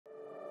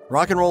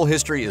Rock and roll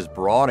history is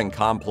broad and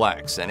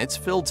complex, and it's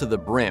filled to the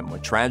brim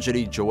with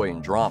tragedy, joy,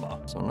 and drama,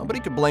 so nobody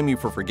could blame you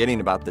for forgetting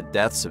about the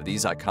deaths of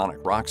these iconic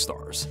rock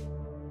stars.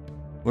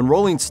 When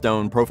Rolling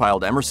Stone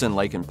profiled Emerson,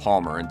 Lake, and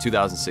Palmer in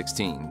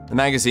 2016, the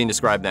magazine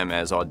described them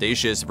as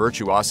audacious,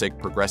 virtuosic,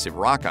 progressive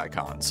rock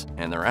icons,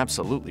 and they're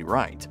absolutely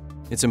right.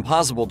 It's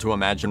impossible to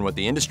imagine what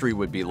the industry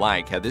would be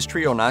like had this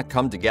trio not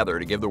come together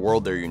to give the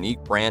world their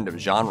unique brand of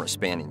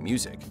genre-spanning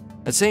music.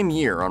 That same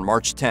year, on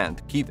March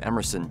 10th, Keith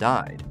Emerson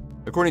died.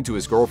 According to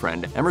his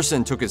girlfriend,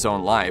 Emerson took his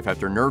own life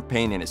after nerve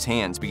pain in his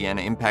hands began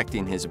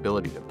impacting his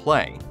ability to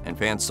play, and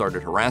fans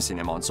started harassing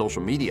him on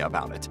social media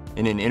about it.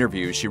 In an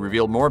interview, she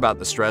revealed more about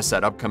the stress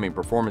that upcoming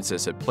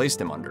performances had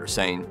placed him under,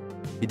 saying,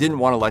 "He didn't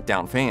want to let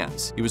down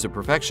fans. He was a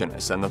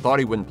perfectionist, and the thought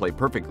he wouldn't play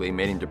perfectly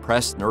made him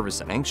depressed,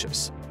 nervous, and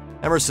anxious."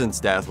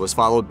 Emerson's death was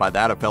followed by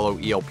that of fellow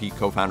ELP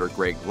co-founder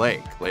Greg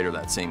Lake later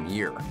that same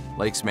year.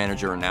 Lake's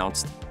manager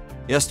announced,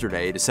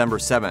 "Yesterday, December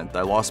 7th,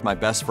 I lost my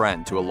best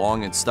friend to a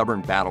long and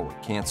stubborn battle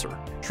with cancer."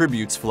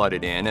 Tributes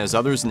flooded in as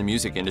others in the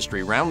music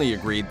industry roundly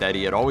agreed that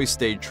he had always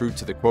stayed true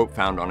to the quote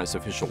found on his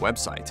official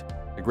website,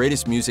 "The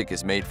greatest music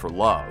is made for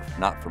love,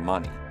 not for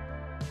money."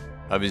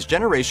 Of his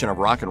generation of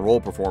rock and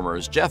roll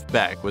performers, Jeff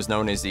Beck was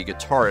known as the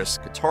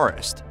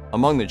guitarist.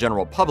 Among the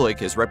general public,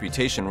 his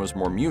reputation was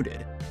more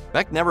muted.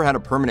 Beck never had a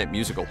permanent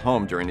musical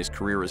home during his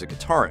career as a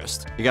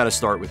guitarist. He got a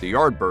start with the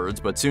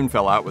Yardbirds, but soon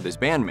fell out with his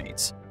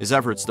bandmates. His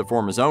efforts to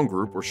form his own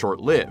group were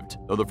short-lived,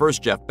 though the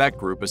first Jeff Beck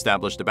group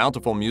established a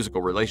bountiful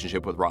musical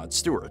relationship with Rod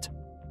Stewart.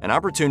 And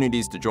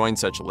opportunities to join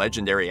such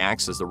legendary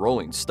acts as the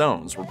Rolling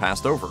Stones were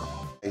passed over.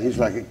 He's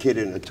like a kid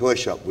in a toy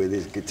shop with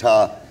his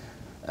guitar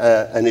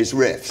and his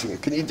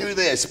riffs. "Can you do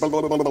this?"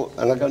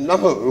 And I go,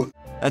 "No."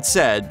 That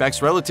said,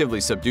 Beck's relatively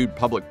subdued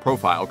public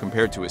profile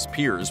compared to his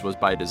peers was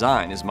by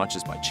design as much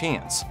as by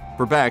chance.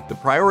 For Beck, the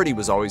priority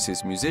was always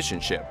his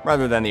musicianship,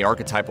 rather than the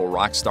archetypal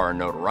rock star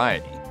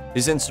notoriety.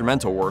 His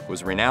instrumental work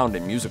was renowned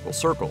in musical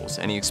circles,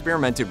 and he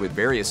experimented with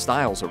various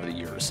styles over the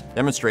years,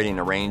 demonstrating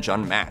a range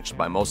unmatched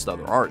by most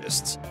other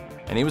artists.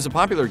 And he was a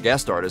popular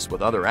guest artist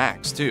with other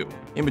acts, too,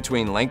 in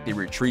between lengthy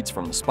retreats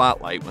from the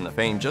spotlight when the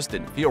fame just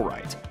didn't feel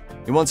right.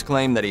 He once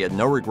claimed that he had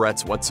no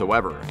regrets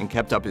whatsoever and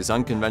kept up his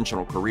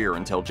unconventional career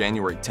until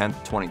January 10,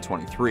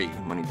 2023,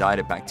 when he died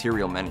of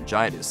bacterial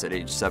meningitis at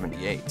age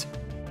 78.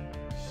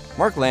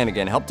 Mark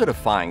Lanegan helped to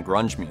define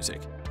grunge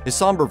music. His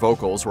somber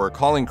vocals were a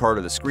calling card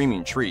of the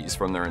Screaming Trees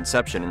from their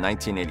inception in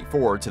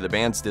 1984 to the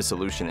band's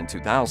dissolution in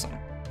 2000.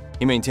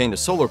 He maintained a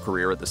solo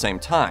career at the same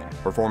time,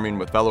 performing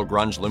with fellow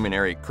grunge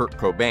luminary Kurt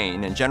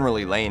Cobain and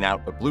generally laying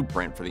out a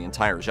blueprint for the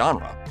entire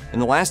genre. In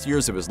the last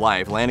years of his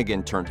life,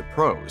 Lanegan turned to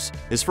prose.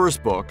 His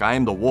first book, I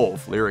Am the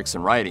Wolf, Lyrics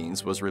and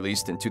Writings, was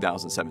released in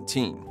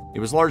 2017. It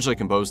was largely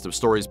composed of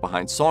stories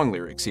behind song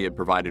lyrics he had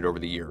provided over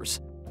the years.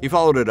 He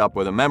followed it up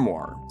with a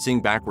memoir, Sing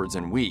Backwards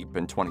and Weep,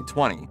 in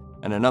 2020,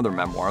 and another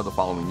memoir the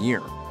following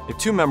year. If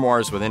 2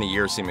 memoirs within a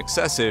year seem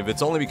excessive,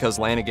 it's only because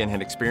Lanegan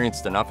had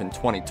experienced enough in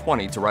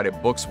 2020 to write a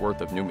book's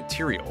worth of new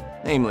material.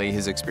 Namely,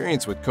 his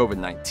experience with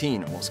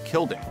COVID-19 almost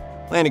killed him.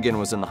 Lanegan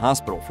was in the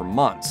hospital for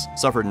months,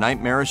 suffered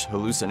nightmarish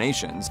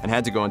hallucinations, and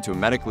had to go into a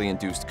medically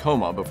induced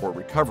coma before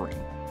recovering.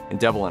 In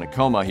Devil in a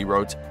Coma, he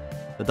wrote,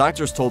 "The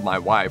doctors told my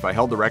wife I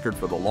held the record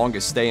for the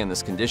longest stay in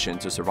this condition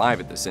to survive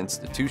at this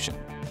institution."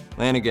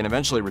 Lanegan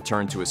eventually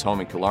returned to his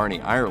home in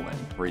Killarney, Ireland,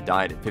 where he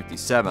died at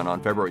 57 on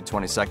February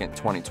 22,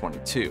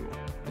 2022.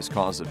 His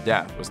cause of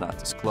death was not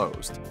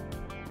disclosed.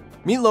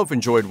 Meatloaf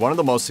enjoyed one of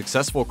the most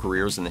successful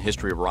careers in the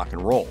history of rock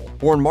and roll.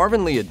 Born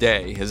Marvin Lee a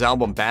Day, his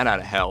album Bat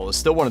Outta Hell is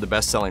still one of the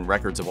best-selling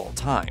records of all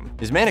time.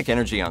 His manic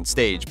energy on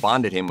stage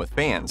bonded him with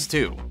fans,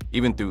 too,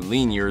 even through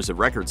lean years of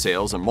record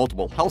sales and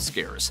multiple health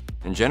scares.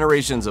 And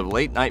generations of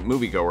late-night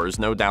moviegoers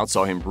no doubt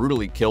saw him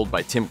brutally killed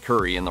by Tim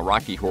Curry in the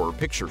Rocky Horror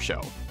Picture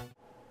Show.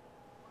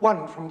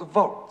 One from the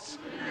votes.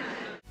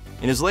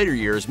 In his later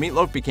years,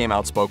 Meatloaf became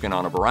outspoken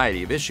on a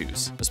variety of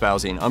issues,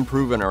 espousing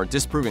unproven or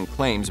disproven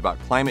claims about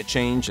climate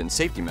change and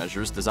safety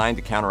measures designed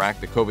to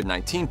counteract the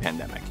COVID-19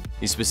 pandemic.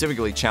 He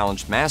specifically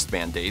challenged mask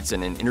mandates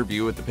in an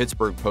interview with the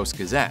Pittsburgh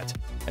Post-Gazette.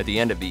 At the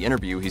end of the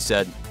interview, he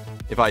said,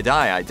 "If I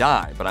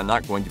die, but I'm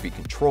not going to be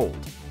controlled."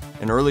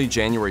 In early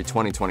January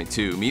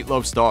 2022,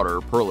 Meatloaf's daughter,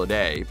 Pearl a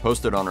Day,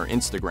 posted on her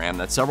Instagram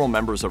that several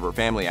members of her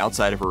family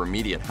outside of her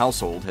immediate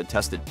household had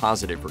tested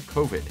positive for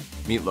COVID.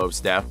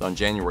 Meatloaf's death on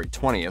January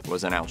 20th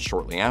was announced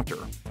shortly after.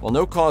 While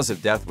no cause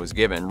of death was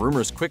given,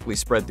 rumors quickly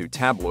spread through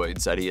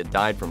tabloids that he had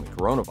died from the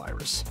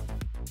coronavirus.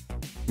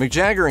 Mick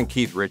Jagger and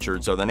Keith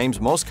Richards are the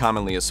names most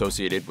commonly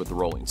associated with the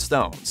Rolling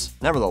Stones.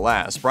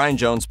 Nevertheless, Brian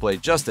Jones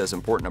played just as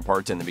important a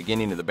part in the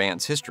beginning of the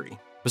band's history.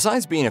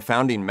 Besides being a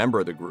founding member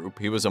of the group,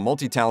 he was a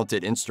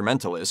multi-talented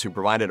instrumentalist who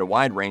provided a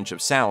wide range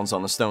of sounds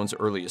on the Stones'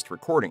 earliest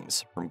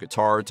recordings, from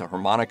guitar to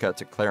harmonica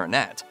to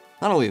clarinet.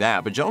 Not only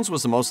that, but Jones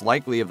was the most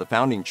likely of the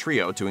founding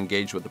trio to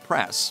engage with the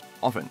press,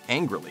 often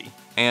angrily.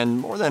 And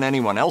more than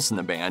anyone else in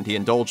the band, he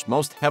indulged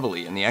most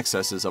heavily in the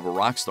excesses of a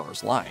rock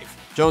star's life.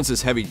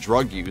 Jones's heavy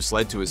drug use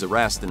led to his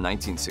arrest in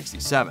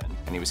 1967,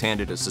 and he was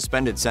handed a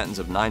suspended sentence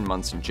of 9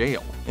 months in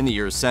jail. In the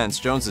years since,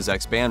 Jones's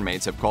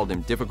ex-bandmates have called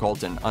him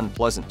difficult and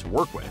unpleasant to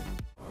work with.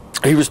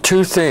 He was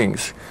two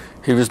things.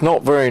 He was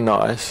not very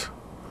nice,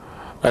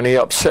 and he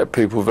upset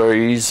people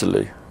very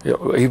easily.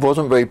 He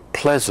wasn't very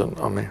pleasant,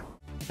 I mean.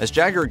 As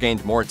Jagger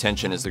gained more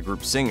attention as the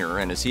group's singer,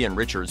 and as he and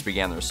Richards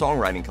began their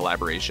songwriting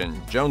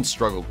collaboration, Jones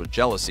struggled with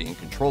jealousy and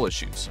control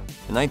issues.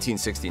 In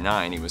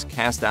 1969, he was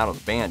cast out of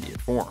the band he had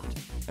formed.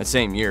 That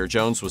same year,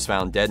 Jones was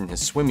found dead in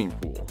his swimming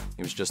pool.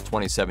 He was just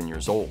 27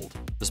 years old.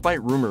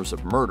 Despite rumors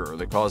of murder,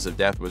 the cause of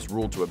death was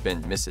ruled to have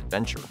been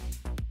misadventure.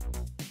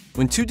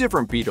 When two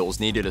different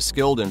Beatles needed a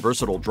skilled and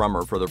versatile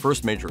drummer for their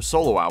first major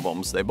solo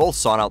albums, they both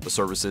sought out the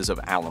services of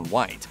Alan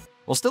White.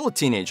 While still a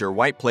teenager,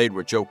 White played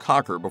with Joe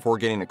Cocker before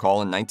getting a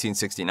call in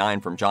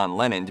 1969 from John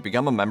Lennon to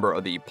become a member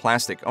of the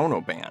Plastic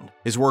Ono Band.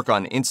 His work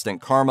on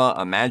Instant Karma,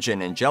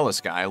 Imagine, and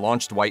Jealous Guy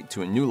launched White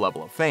to a new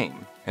level of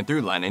fame. And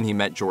through Lennon, he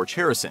met George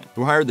Harrison,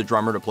 who hired the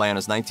drummer to play on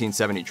his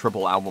 1970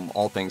 triple album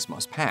All Things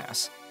Must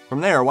Pass. From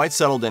there, White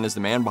settled in as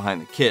the man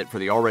behind the kit for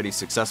the already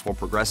successful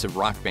progressive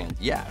rock band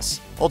Yes,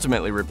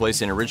 ultimately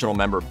replacing original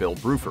member Bill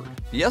Bruford.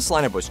 The Yes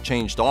lineup was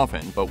changed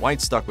often, but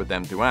White stuck with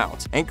them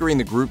throughout, anchoring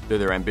the group through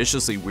their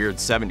ambitiously weird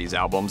 70s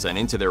albums and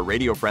into their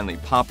radio-friendly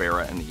pop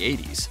era in the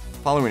 80s.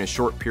 Following a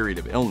short period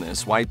of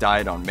illness, White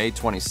died on May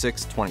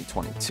 26,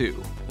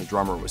 2022. The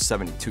drummer was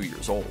 72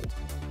 years old.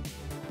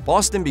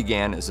 Boston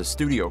began as a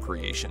studio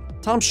creation.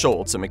 Tom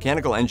Schultz, a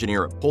mechanical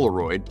engineer at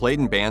Polaroid, played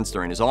in bands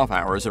during his off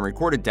hours and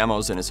recorded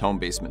demos in his home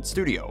basement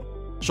studio.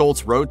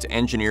 Schultz wrote,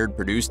 engineered,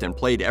 produced, and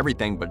played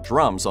everything but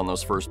drums on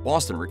those first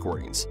Boston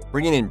recordings,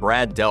 bringing in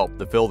Brad Delp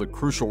to fill the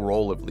crucial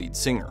role of lead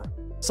singer.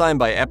 Signed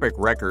by Epic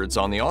Records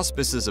on the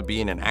auspices of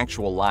being an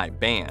actual live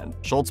band,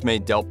 Schultz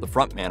made Delp the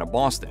frontman of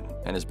Boston,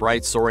 and his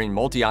bright, soaring,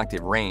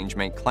 multi-octave range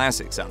made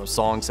classics out of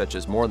songs such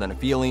as More Than a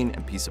Feeling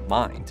and Peace of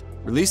Mind.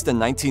 Released in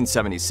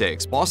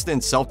 1976,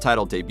 Boston's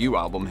self-titled debut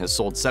album has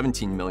sold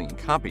 17 million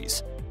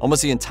copies.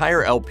 Almost the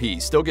entire LP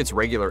still gets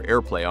regular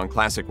airplay on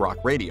classic rock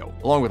radio,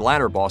 along with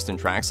latter Boston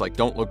tracks like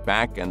Don't Look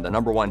Back and the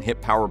 #1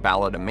 hit power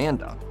ballad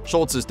Amanda.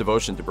 Schultz's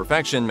devotion to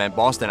perfection meant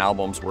Boston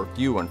albums were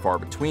few and far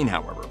between,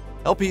 however.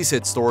 LPs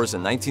hit stores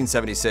in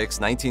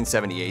 1976,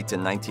 1978,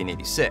 and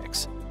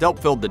 1986. Delp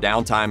filled the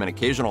downtime and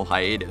occasional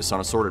hiatus on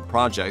assorted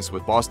projects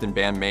with Boston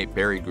bandmate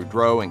Barry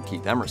Goudreau and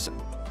Keith Emerson.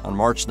 On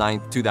March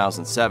 9,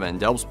 2007,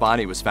 Delp's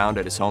body was found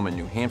at his home in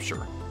New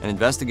Hampshire. An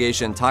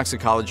investigation,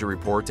 toxicology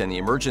report, and the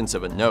emergence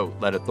of a note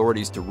led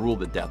authorities to rule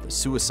the death a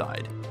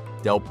suicide.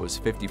 Delp was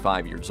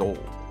 55 years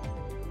old.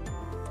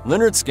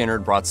 Lynyrd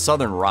Skynyrd brought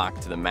southern rock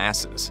to the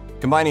masses.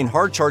 Combining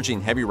hard-charging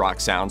heavy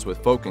rock sounds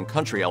with folk and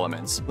country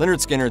elements,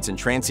 Lynyrd Skynyrd's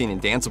entrancing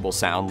and danceable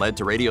sound led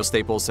to radio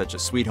staples such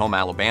as Sweet Home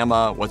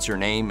Alabama, What's Your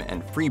Name,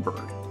 and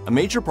Freebird. A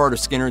major part of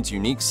Skynyrd's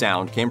unique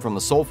sound came from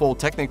the soulful,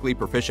 technically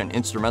proficient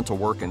instrumental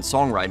work and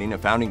songwriting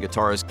of founding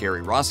guitarist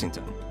Gary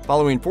Rossington.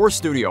 Following 4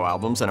 studio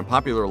albums and a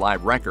popular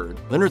live record,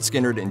 Lynyrd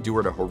Skynyrd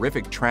endured a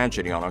horrific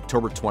tragedy on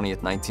October 20,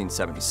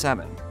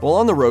 1977. While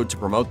on the road to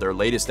promote their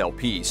latest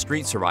LP,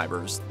 Street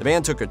Survivors, the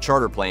band took a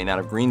charter plane out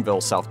of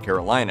Greenville, South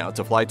Carolina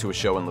to fly to a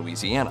show in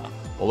Louisiana.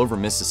 While over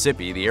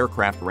Mississippi, the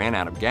aircraft ran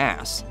out of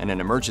gas, and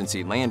an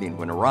emergency landing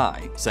went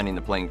awry, sending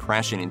the plane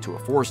crashing into a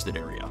forested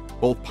area.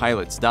 Both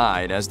pilots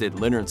died, as did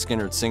Lynyrd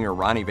Skynyrd singer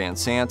Ronnie Van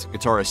Sant,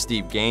 guitarist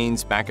Steve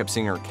Gaines, backup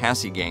singer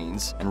Cassie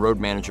Gaines, and road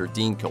manager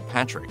Dean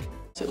Kilpatrick.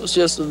 It was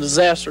just a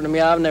disaster to me.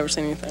 I've never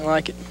seen anything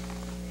like it.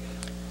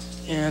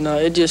 And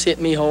it just hit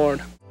me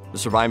hard. The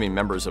surviving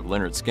members of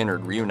Lynyrd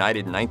Skynyrd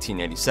reunited in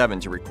 1987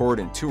 to record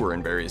and tour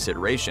in various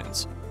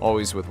iterations,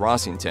 always with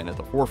Rossington at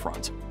the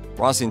forefront.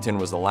 Rossington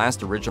was the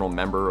last original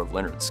member of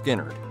Lynyrd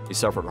Skynyrd. He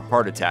suffered a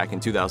heart attack in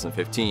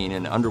 2015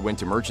 and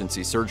underwent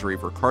emergency surgery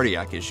for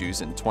cardiac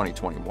issues in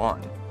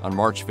 2021. On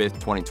March 5,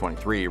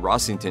 2023,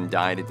 Rossington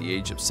died at the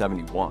age of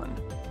 71.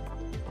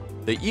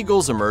 The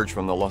Eagles emerged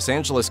from the Los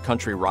Angeles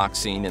country rock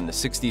scene in the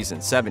 60s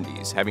and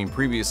 70s, having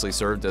previously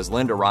served as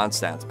Linda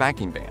Ronstadt's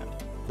backing band.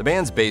 The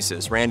band's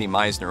bassist, Randy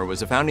Meisner,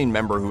 was a founding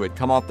member who had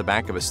come off the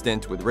back of a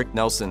stint with Rick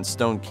Nelson's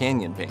Stone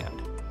Canyon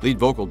Band. Lead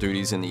vocal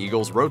duties in the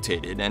Eagles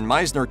rotated, and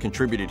Meisner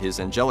contributed his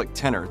angelic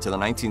tenor to the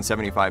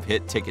 1975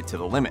 hit Take It to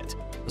the Limit,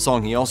 a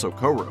song he also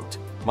co-wrote.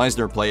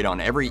 Meisner played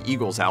on every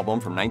Eagles album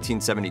from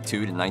 1972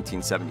 to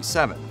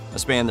 1977, a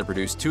span that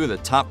produced 2 of the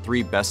top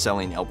 3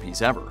 best-selling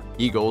LPs ever,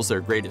 Eagles, Their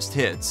Greatest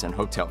Hits, and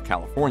Hotel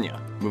California,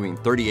 moving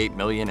 38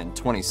 million and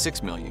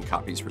 26 million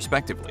copies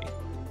respectively.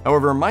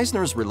 However,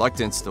 Meisner's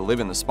reluctance to live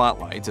in the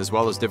spotlight, as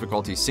well as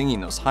difficulty singing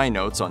those high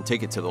notes on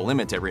Take It to the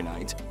Limit every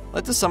night,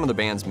 led to some of the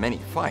band's many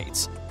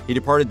fights. He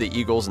departed the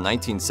Eagles in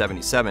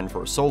 1977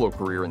 for a solo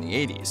career in the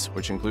 80s,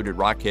 which included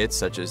rock hits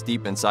such as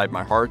Deep Inside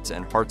My Heart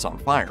and Hearts on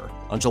Fire.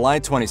 On July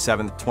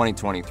 27,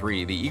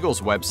 2023, the Eagles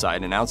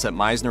website announced that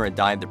Meisner had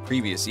died the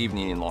previous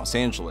evening in Los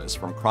Angeles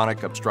from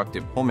chronic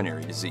obstructive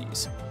pulmonary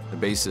disease. The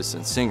bassist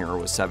and singer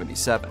was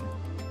 77.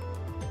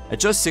 At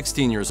just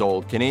 16 years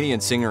old,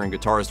 Canadian singer and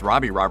guitarist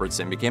Robbie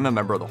Robertson became a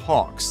member of the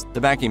Hawks, the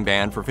backing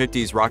band for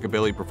 50s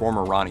rockabilly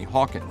performer Ronnie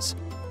Hawkins.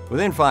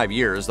 Within 5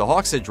 years, the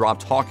Hawks had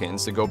dropped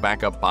Hawkins to go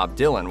back up Bob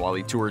Dylan while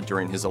he toured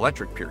during his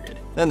Electric period.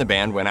 Then the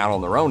band went out on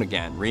their own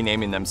again,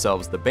 renaming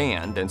themselves The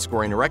Band and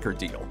scoring a record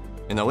deal.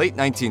 In the late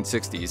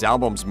 1960s,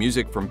 albums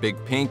Music from Big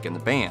Pink and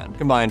the Band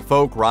combined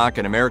folk, rock,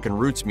 and American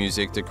roots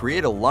music to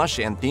create a lush,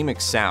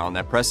 anthemic sound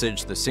that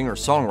presaged the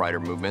singer-songwriter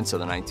movements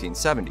of the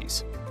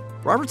 1970s.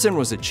 Robertson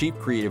was a chief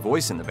creative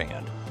voice in the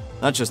band.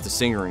 Not just a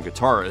singer and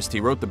guitarist, he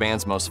wrote the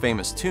band's most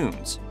famous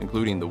tunes,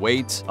 including The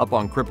Wait, Up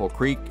on Cripple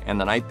Creek,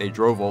 and The Night They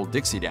Drove Old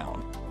Dixie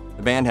Down.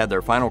 The band had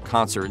their final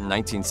concert in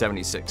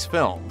 1976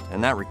 filmed,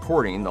 and that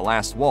recording, The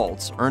Last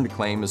Waltz, earned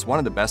acclaim as one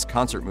of the best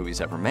concert movies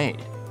ever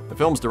made. The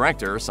film's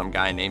director, some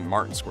guy named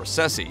Martin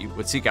Scorsese,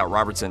 would seek out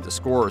Robertson to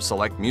score or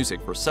select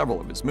music for several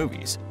of his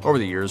movies. Over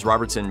the years,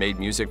 Robertson made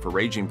music for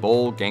Raging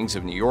Bull, Gangs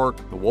of New York,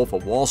 The Wolf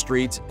of Wall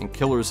Street, and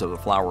Killers of the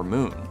Flower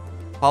Moon.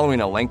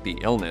 Following a lengthy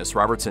illness,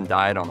 Robertson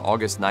died on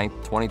August 9,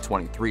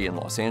 2023 in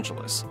Los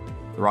Angeles.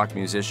 The rock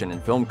musician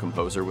and film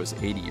composer was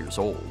 80 years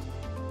old.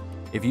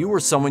 If you or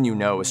someone you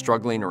know is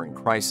struggling or in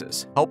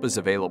crisis, help is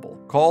available.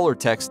 Call or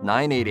text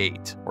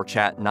 988 or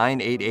chat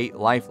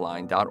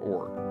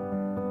 988lifeline.org.